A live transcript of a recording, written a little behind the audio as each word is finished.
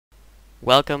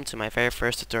Welcome to my very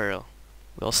first tutorial.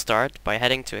 We'll start by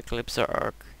heading to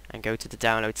eclipse.org and go to the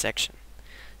download section.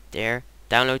 There,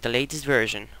 download the latest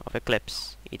version of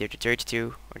Eclipse, either the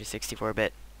 32 or the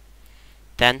 64-bit.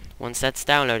 Then, once that's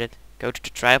downloaded, go to the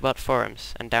Tribot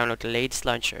forums and download the latest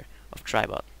launcher of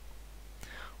Tribot.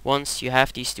 Once you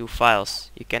have these two files,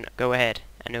 you can go ahead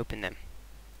and open them.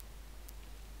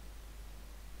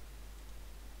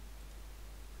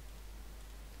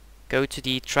 Go to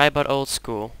the Tribot Old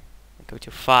School and go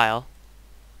to File,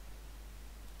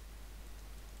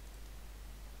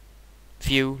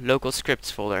 View Local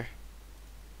Scripts folder,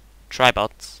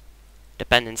 Tribot,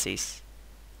 Dependencies,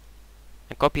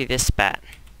 and copy this path.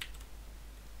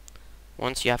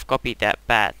 Once you have copied that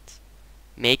path,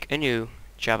 make a new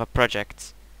Java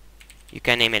project. You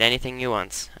can name it anything you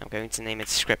want. I'm going to name it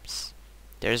Scripts.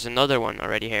 There's another one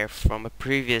already here from a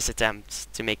previous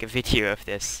attempt to make a video of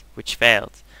this, which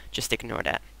failed. Just ignore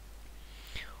that.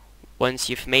 Once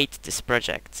you've made this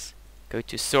project, go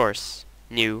to Source,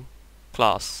 New,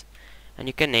 Class, and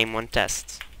you can name one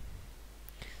test.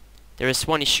 There is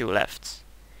one issue left.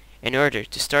 In order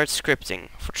to start scripting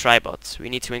for Tribot, we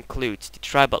need to include the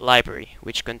Tribot library,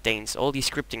 which contains all the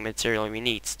scripting material we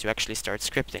need to actually start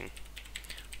scripting.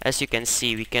 As you can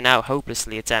see, we can now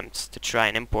hopelessly attempt to try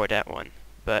and import that one,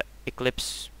 but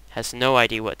Eclipse has no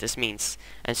idea what this means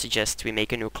and suggests we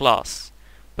make a new class.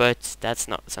 But that's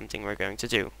not something we're going to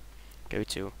do. Go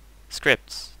to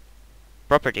Scripts,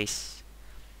 Properties,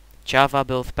 Java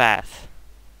Build Path,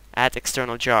 Add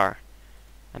External Jar,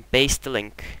 and paste the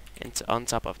link on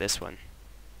top of this one.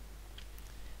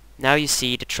 Now you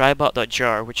see the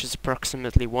tribot.jar, which is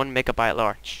approximately 1 megabyte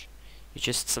large. You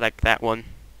just select that one.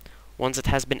 Once it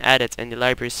has been added in the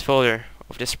libraries folder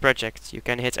of this project, you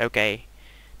can hit OK.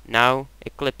 Now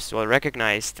Eclipse will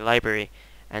recognize the library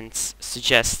and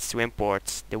suggests to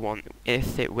import the one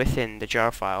within the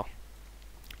jar file.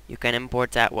 You can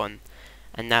import that one,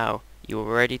 and now you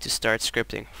are ready to start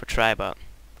scripting for Tribot.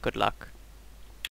 Good luck.